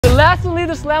last to leave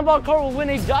the Slamball court will win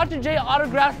a Dr. J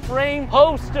autograph frame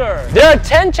poster. There are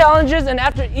 10 challenges, and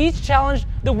after each challenge,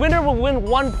 the winner will win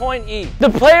 1 point each. The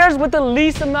players with the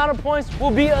least amount of points will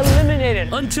be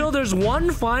eliminated until there's one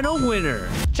final winner.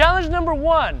 Challenge number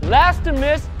 1, last to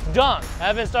miss dunk.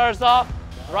 Evan starts off,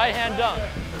 right hand dunk.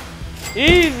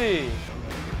 Easy.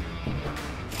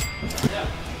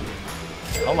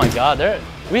 Oh my God,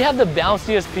 we have the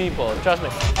bounciest people, trust me.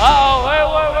 Uh-oh,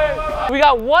 wait. We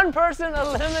got one person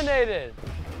eliminated.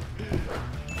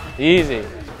 Easy.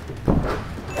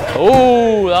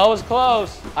 Oh, that was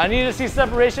close. I need to see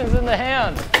separations in the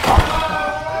hands.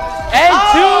 And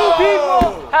 2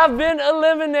 people have been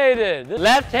eliminated.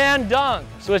 Left hand dunk.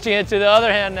 Switching it to the other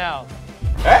hand now.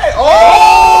 Hey,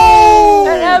 oh!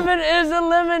 And Evan is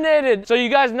eliminated. So you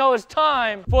guys know it's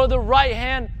time for the right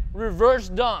hand reverse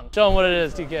dunk. Show them what it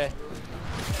is, TK.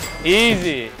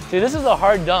 Easy. See, this is a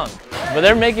hard dunk, but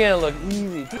they're making it look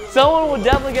easy. Someone will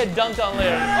definitely get dunked on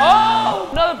later. Oh!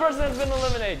 Another person has been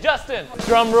eliminated. Justin.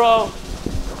 Drum roll.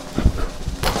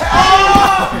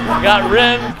 Oh! Got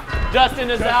rimmed.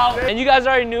 Justin is out. And you guys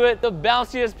already knew it. The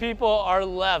bounciest people are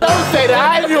left. Don't say that.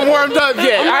 I ain't even warmed up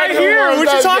yet. I'm right here.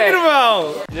 What you talking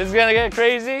about? This is gonna get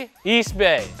crazy. East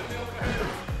Bay.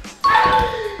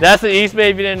 That's the East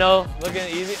Bay if you didn't know. Looking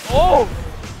easy. Oh!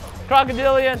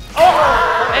 Crocodilian.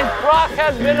 Oh! And Croc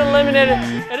has been eliminated.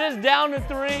 It is down to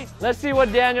 3. Let's see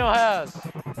what Daniel has.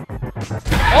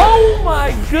 Oh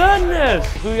my goodness!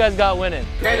 Who you guys got winning?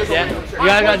 You guys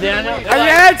got Daniel?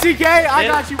 Yeah, TK, I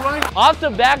got you one. Off the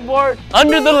backboard,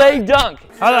 under the leg dunk.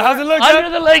 How's it look? Under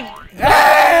the leg.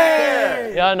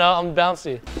 Hey! Yeah, no, I'm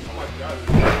bouncy.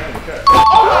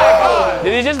 Oh my God!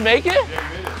 Did he just make it?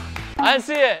 I didn't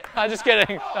see it. I'm just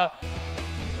kidding.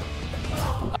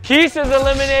 Keith is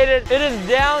eliminated. It is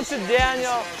down to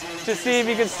Daniel to see if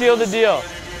he can seal the deal.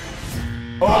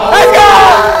 Let's go!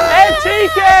 And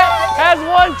TK has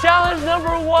won challenge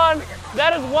number 1.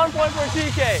 That is 1 point for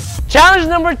TK. Challenge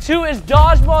number 2 is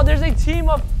dodgeball. There's a team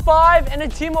of 5 and a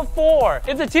team of 4.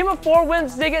 If the team of 4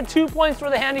 wins, they get 2 points for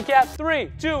the handicap.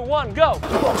 3, 2, 1, go.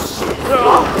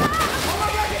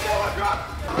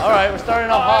 All right, we're starting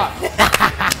off hot.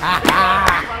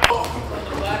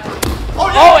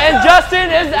 Oh, and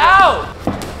Justin is out.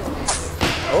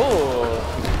 Oh.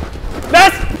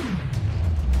 That's...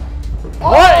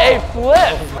 What a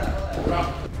flip!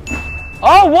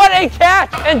 Oh, what a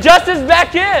catch! And Justin's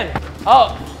back in.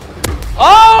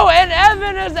 Oh, and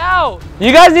Evan is out.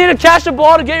 You guys need to catch the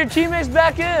ball to get your teammates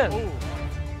back in.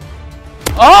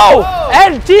 Oh,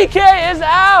 and TK is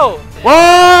out.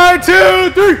 1,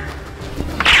 2, 3.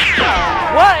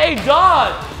 What a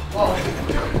dodge!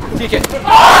 TK.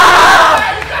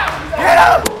 Get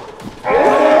up!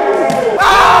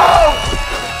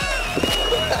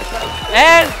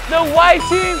 And the white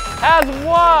team has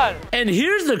won. And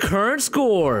here's the current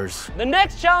scores. The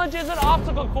next challenge is an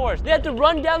obstacle course. They have to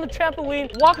run down the trampoline,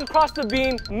 walk across the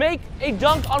beam, make a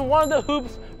dunk on one of the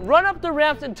hoops, run up the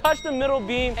ramps and touch the middle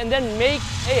beam, and then make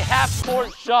a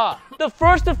half-court shot. The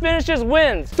first to finish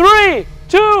wins. 3,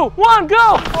 2, 1,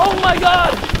 go! Oh my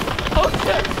God!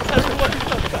 Okay, everybody go.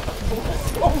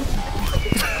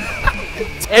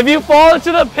 If you fall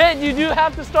into the pit, you do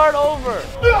have to start over.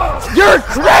 You're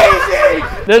crazy!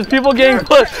 There's people getting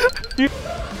pushed. You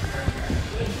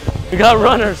got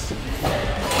runners.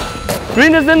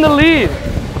 Green is in the lead.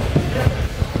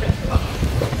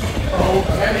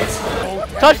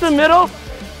 Touch the middle.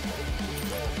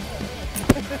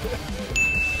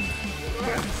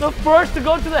 The first to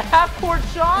go to the half-court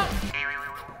shot.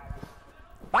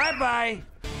 Bye-bye.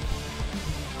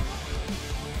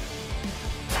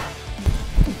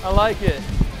 I like it.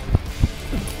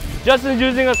 Justin's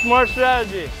using a smart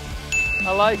strategy.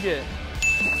 I like it.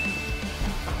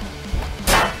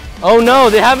 Oh no,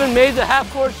 they haven't made the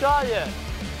half-court shot yet.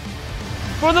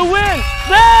 For the win!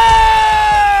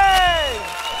 Yay!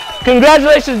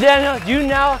 Congratulations, Daniel. You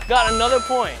now got another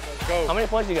point. Let's go. How many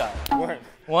points you got? 1.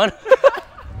 1?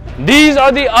 These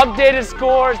are the updated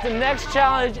scores. The next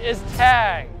challenge is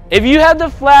tag. If you have the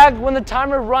flag when the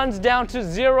timer runs down to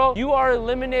 0, you are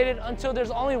eliminated until there's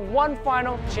only one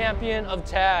final champion of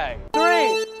tag.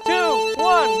 3, 2, 1,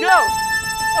 go!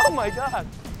 Oh my God.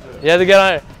 You have to get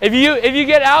on it. If you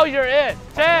get out, you're it.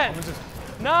 10,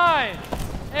 9,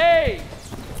 8,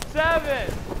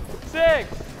 7, 6,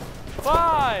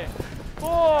 5, 4,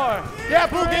 Yeah,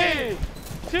 3, Pookie!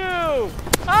 2,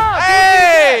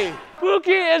 hey!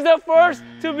 Pookie is the first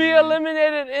to be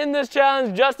eliminated in this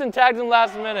challenge. Justin tagged him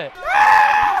last minute.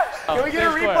 Can we get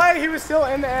a replay? He was still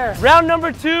in the air. Round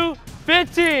number 2,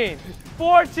 15,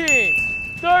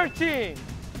 14, 13,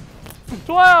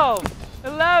 12,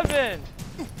 11.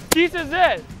 Keith is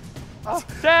it.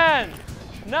 10,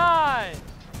 9,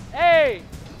 8,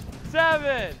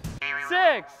 7,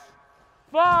 6,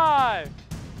 5,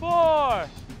 4,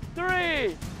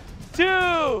 3, 2,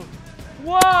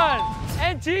 1.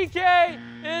 And TK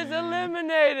is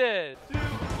eliminated.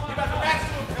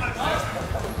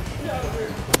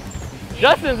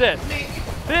 Justin's in.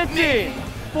 15,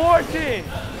 14,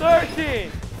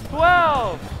 13,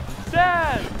 12,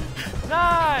 10,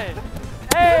 9,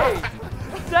 8,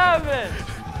 7,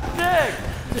 6,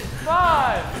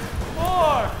 5,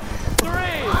 4, 3,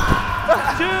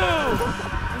 2,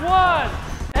 1.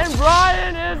 And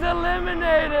Brian is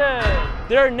eliminated.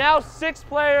 There are now 6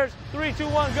 players. 3, 2,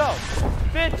 1, go.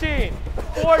 15,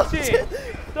 14,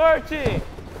 13,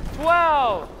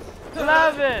 12,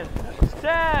 11,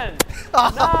 10,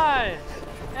 9,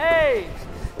 8,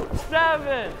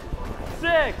 7,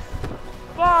 6,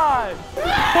 5, 4,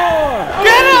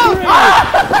 Get him!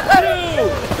 3,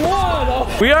 2,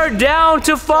 1. We are down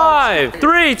to 5.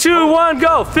 3, 2, 1,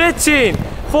 go. 15,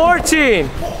 14,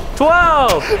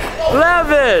 12,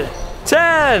 11,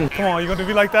 10. Come on, you gonna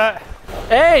be like that?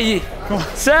 8,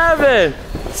 7,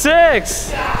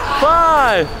 6,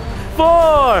 5,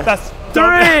 4,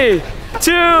 3,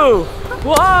 2,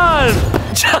 1.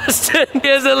 Justin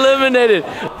is eliminated.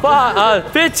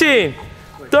 15,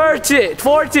 13,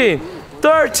 14,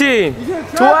 13,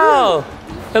 12,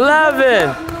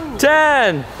 11,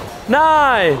 10,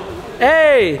 9,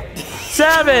 8,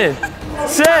 7,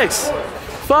 6,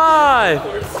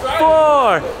 5,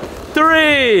 4,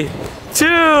 3,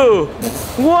 2,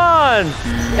 1.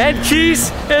 And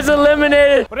Keith is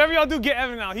eliminated. Whatever y'all do, get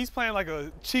Evan out. He's playing like a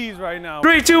cheese right now.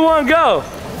 3, 2, 1, go.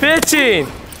 15,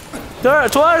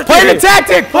 12, Play the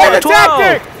tactic! Play the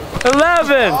tactic!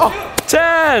 11,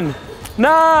 10,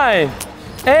 9,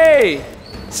 8,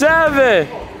 7,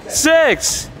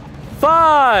 6,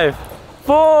 5,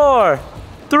 4,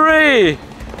 3,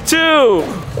 2,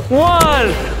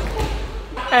 1.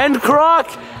 And Croc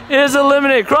is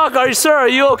eliminated. Croc, are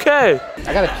you okay?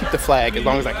 I gotta keep the flag as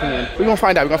long as I can. We're gonna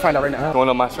find out right now. Going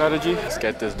on my strategy? Let's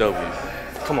get this W.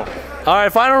 Come on. All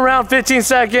right, final round, 15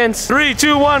 seconds. 3,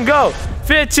 2, 1, go.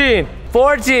 15,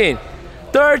 14,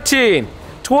 13,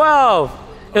 12,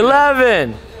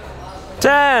 11,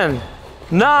 10,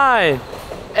 9,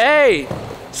 8,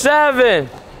 7,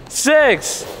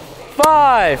 6,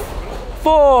 5,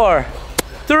 4,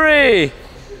 3,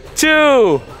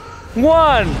 2,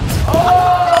 1.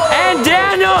 And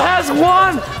Daniel has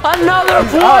won another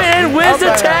point and wins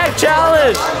the tag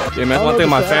challenge. Yeah, man, I want to thank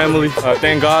my family.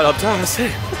 Thank God. Up time. That's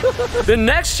it. The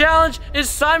next challenge is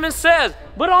Simon Says,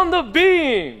 but on the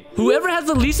beam. Whoever has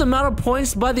the least amount of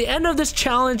points by the end of this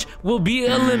challenge will be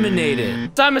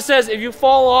eliminated. Simon Says, if you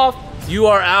fall off, you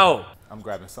are out. I'm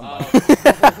grabbing somebody.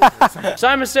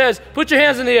 Simon Says, put your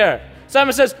hands in the air.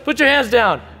 Simon Says, put your hands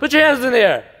down. Put your hands in the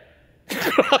air.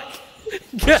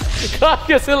 Croc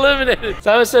gets eliminated.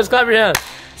 Simon Says, clap your hands.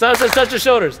 Simon Says, touch your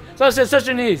shoulders. Simon Says, touch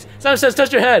your knees. Simon Says,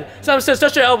 touch your head. Simon Says,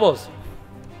 touch your elbows.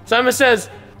 Simon Says,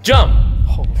 jump.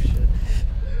 Oh shit.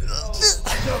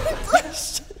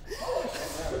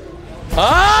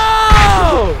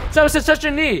 Oh! Simon Says, touch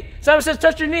your knee. Simon Says,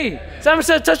 touch your knee. Simon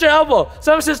Says, touch your elbow.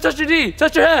 Simon Says, touch your knee.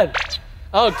 Touch your head.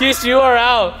 Oh, Keith, you are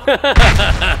out.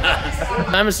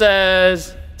 Simon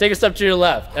Says, take a step to your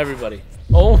left, everybody.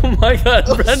 Oh my God,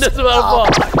 Brendan's about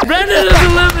to fall. Brendan is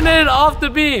eliminated off the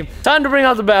beam. Time to bring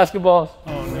out the basketballs.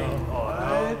 Oh no.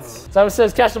 What? Simon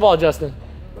Says, catch the ball, Justin.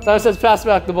 Simon Says, pass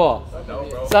back the ball.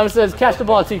 Simon Says, catch the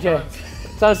ball, TK.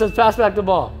 Simon Says, pass back the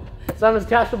ball. Simon Says,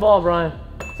 catch the ball, Brian.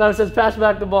 Simon Says, pass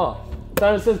back the ball.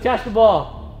 Simon Says, catch the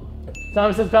ball.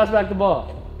 Simon Says, pass back the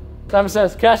ball. Simon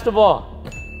Says, catch the ball.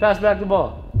 Pass back the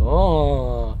ball.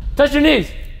 Oh. Touch your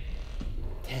knees.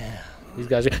 Damn, these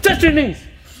guys are, touch your knees.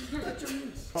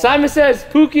 Simon Says,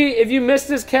 Pookie, if you miss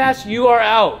this catch, you are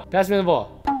out. Pass me the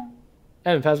ball.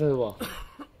 Evan, pass me the ball.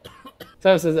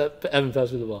 Simon Says, Evan,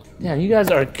 pass me the ball. Damn, you guys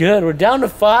are good. We're down to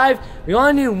 5. We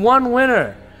only need 1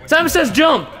 winner. Simon Says,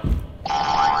 jump.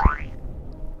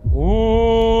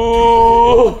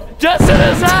 Ooh. Justin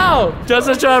is out.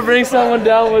 Justin's trying to bring someone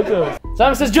down with him.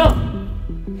 Simon Says, jump.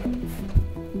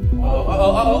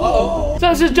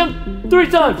 Simon Says, jump 3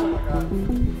 times.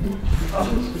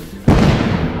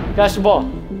 Catch the ball.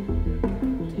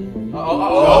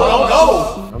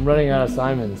 I'm running out of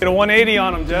Simons. Get a 180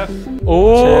 on him, Jeff.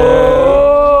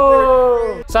 Oh!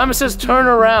 Simon Says, turn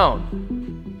around.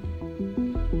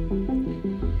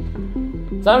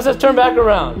 Simon Says, turn back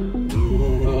around.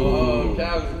 Oh,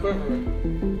 Cal's quivering.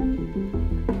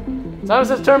 Simon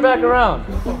Says, turn back around.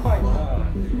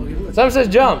 Simon Says,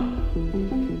 jump.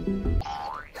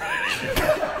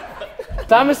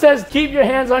 Simon Says, keep your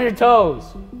hands on your toes.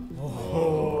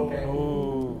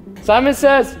 Simon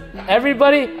says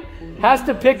everybody has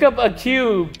to pick up a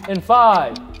cube in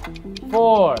 5,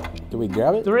 4. Do we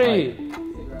grab it? 3,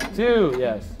 2,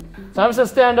 yes. Simon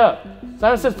says stand up.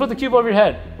 Simon says put the cube over your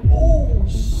head.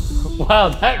 Wow,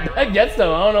 that gets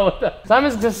them. I don't know what that.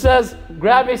 Simon just says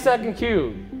grab a second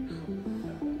cube.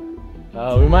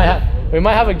 We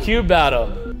might have a cube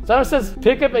battle. Simon says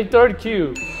pick up a third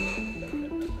cube.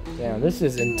 Damn, this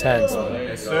is intense.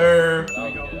 Yes, sir.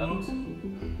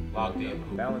 Locked in.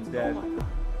 Balance dead.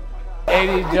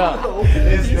 80 jump.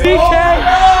 PK!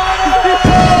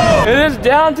 It is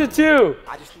down to 2.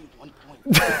 I just need 1 point.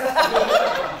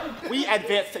 We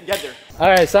advance together. All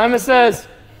right, Simon says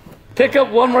pick up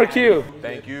one more cube.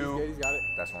 Thank you.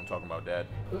 That's what I'm talking about, Dad.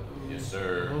 Yes,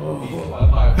 sir.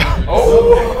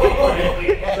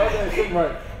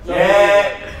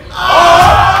 Yeah.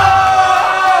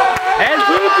 And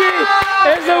Pookie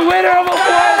is the winner of a point.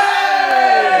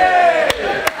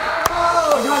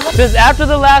 Since after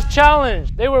the last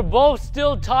challenge, they were both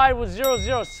still tied with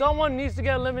 0-0. Someone needs to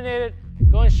get eliminated.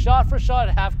 Going shot for shot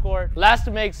at half court. Last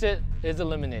who makes it is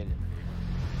eliminated.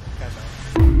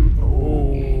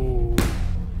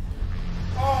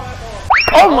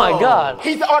 Oh my God.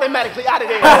 He's automatically out of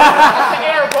there. That's the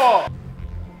air ball.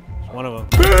 One of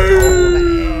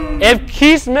them. If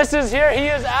Keith misses here, he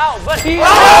is out. But he is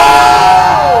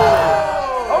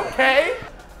Okay.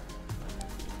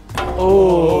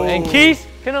 Oh, and Keith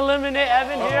can eliminate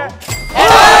Evan here.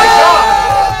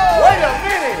 Wait a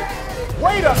minute.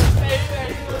 Wait a minute.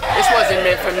 This wasn't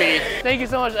meant for me. Thank you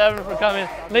so much, Evan, for coming.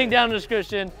 Link down in the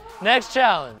description. Next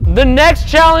challenge. The next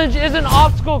challenge is an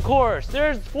obstacle course.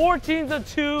 There's 4 teams of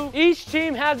 2. Each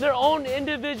team has their own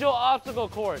individual obstacle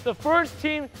course. The first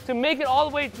team to make it all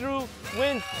the way through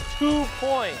wins 2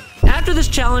 points. After this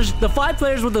challenge, the 5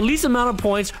 players with the least amount of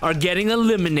points are getting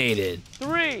eliminated.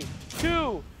 3,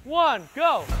 2, 1,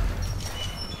 go.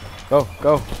 Go.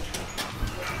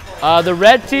 The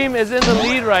red team is in the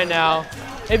lead right now.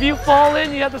 If you fall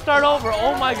in, you have to start over.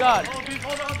 Oh my God.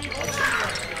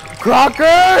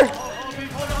 Crocker!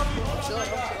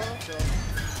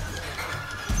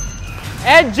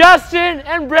 And Justin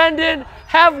and Brendan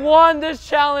have won this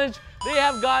challenge. They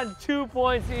have gotten 2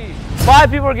 points each.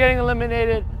 5 people are getting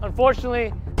eliminated.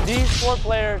 Unfortunately, these 4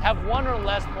 players have 1 or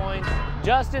less points.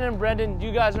 Justin and Brendan,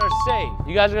 you guys are safe.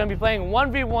 You guys are gonna be playing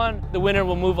 1v1. The winner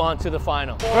will move on to the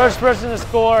final. First person to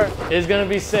score is gonna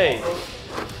be safe.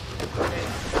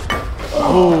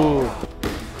 Ooh.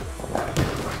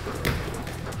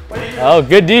 Oh,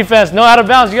 good defense. No out of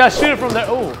bounds. You gotta shoot it from there.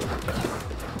 Ooh.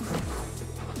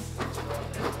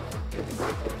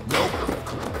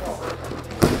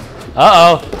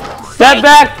 Uh-oh. Step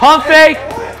back, pump fake.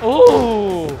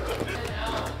 Ooh.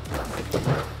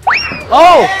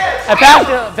 Oh! And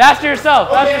pass to yourself.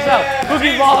 Pass to yourself.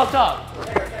 Pookie's ball up top.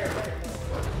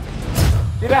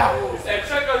 Get out.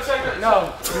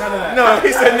 No, none of that. No,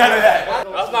 he said none of that.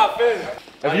 That's not fair.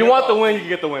 If you want the win, you can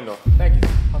get the win, though. Thank you.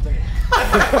 I'll take it.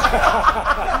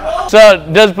 So,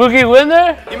 does Pookie win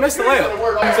there? He missed the layup.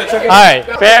 All right,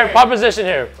 fair proposition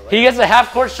here. He gets a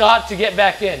half-court shot to get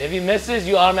back in. If he misses,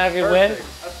 you automatically win.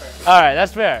 All right,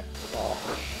 that's fair.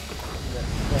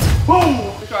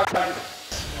 Boom!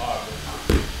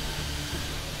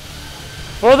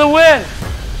 For the win.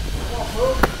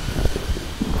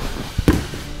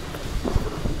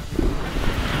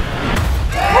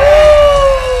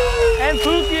 And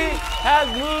Pookie has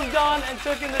moved on and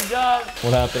taken the dub.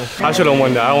 What happened? I should have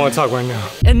won that. I don't want to talk right now.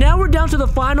 And now we're down to the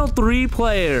final 3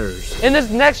 players. In this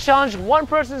next challenge, one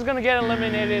person is gonna get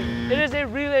eliminated. It is a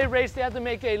relay race. They have to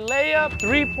make a layup,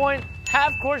 3-point,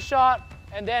 half-court shot,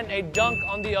 and then a dunk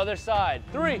on the other side.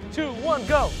 3, 2, 1,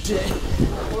 go.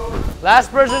 Last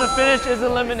person to finish is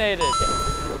eliminated.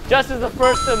 Justin's the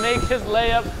first to make his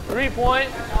layup,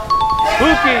 3-point.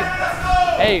 Pookie.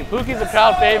 Hey, Pookie's a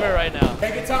crowd favorite right now.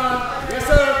 Take your time. Yes,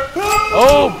 sir.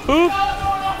 Oh, Pook.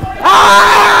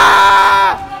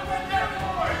 Ah!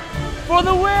 For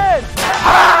the win.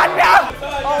 Ah, no.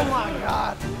 Oh my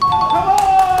God. Come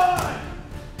on.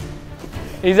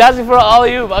 He's asking for an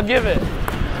alley-oop. I'll give it.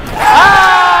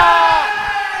 Ah!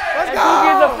 Let's and go.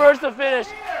 Pookie's the first to finish.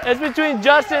 It's between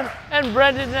Justin and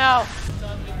Brendan now.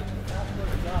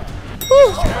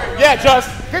 Yeah, Just.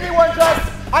 Give me one,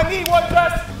 Just. I need one,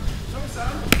 Just.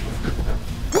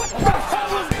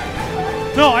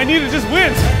 No, I need to just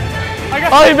win.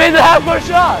 Oh, he made the half-court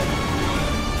shot.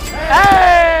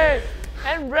 Hey!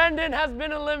 And Brendan has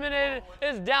been eliminated.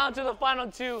 It's down to the final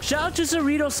 2. Shout out to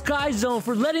Cerritos Sky Zone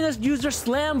for letting us use their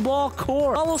slam ball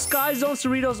court. Follow Sky Zone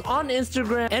Cerritos on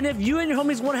Instagram. And if you and your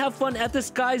homies want to have fun at the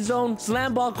Sky Zone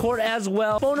slam ball court as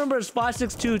well, phone number is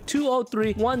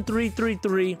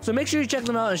 562-203-1333. So make sure you check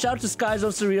them out, and shout out to Sky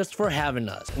Zone Cerritos for having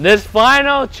us. This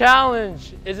final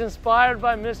challenge is inspired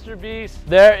by Mr. Beast.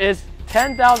 There is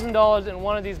 $10,000 in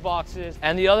one of these boxes,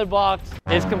 and the other box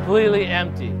is completely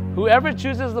empty. Whoever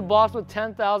chooses the box with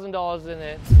 $10,000 in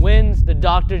it wins the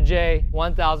Dr. J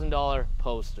 $1,000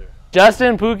 poster.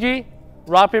 Justin, Pookie,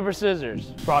 rock, paper,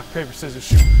 scissors. Rock, paper, scissors,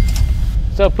 shoot.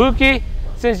 So Pookie,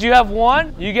 since you have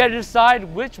won, you get to decide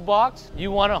which box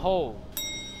you want to hold.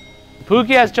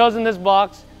 Pookie has chosen this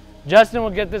box. Justin will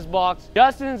get this box.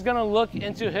 Justin's gonna look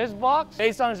into his box.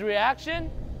 Based on his reaction,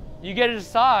 you get to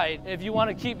decide if you want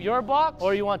to keep your box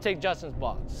or you want to take Justin's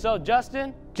box. So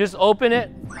Justin, just open it.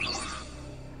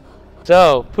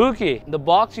 So Pookie, the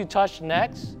box you touch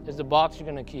next is the box you're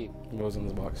gonna keep. What goes in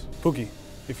this box? Pookie,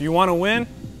 if you want to win,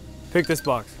 pick this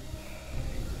box.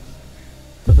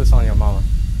 Put this on your mama.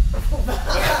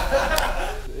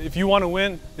 If you want to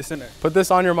win, it's in there. Put this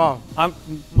on your mom. I'm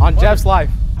On Jeff's life.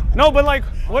 no, but like,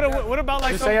 what about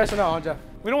like? Just say yes or no on Jeff.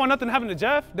 We don't want nothing to happen to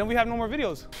Jeff. Then we have no more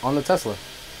videos On the Tesla.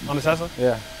 on the Tesla.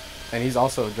 Yeah. And he's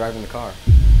also driving the car.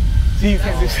 See, you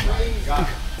can't do that.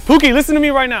 Pookie, listen to me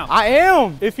right now. I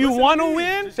am. If you want to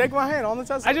win, Shake my hand on the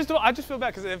Tesla. I just feel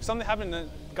bad because if something happened, then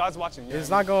God's watching. It's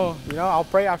not going, you know, I'll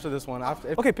pray after this one.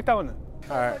 Okay, pick that one then.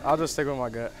 All right, I'll just stick with my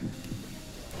gut.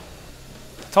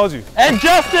 Told you. And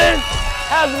Justin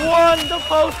has won the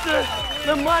poster.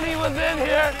 The money was in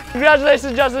here.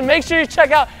 Congratulations, Justin. Make sure you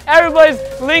check out everybody's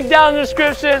link down in the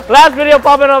description. Last video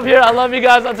popping up here. I love you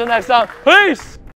guys. Until next time, peace.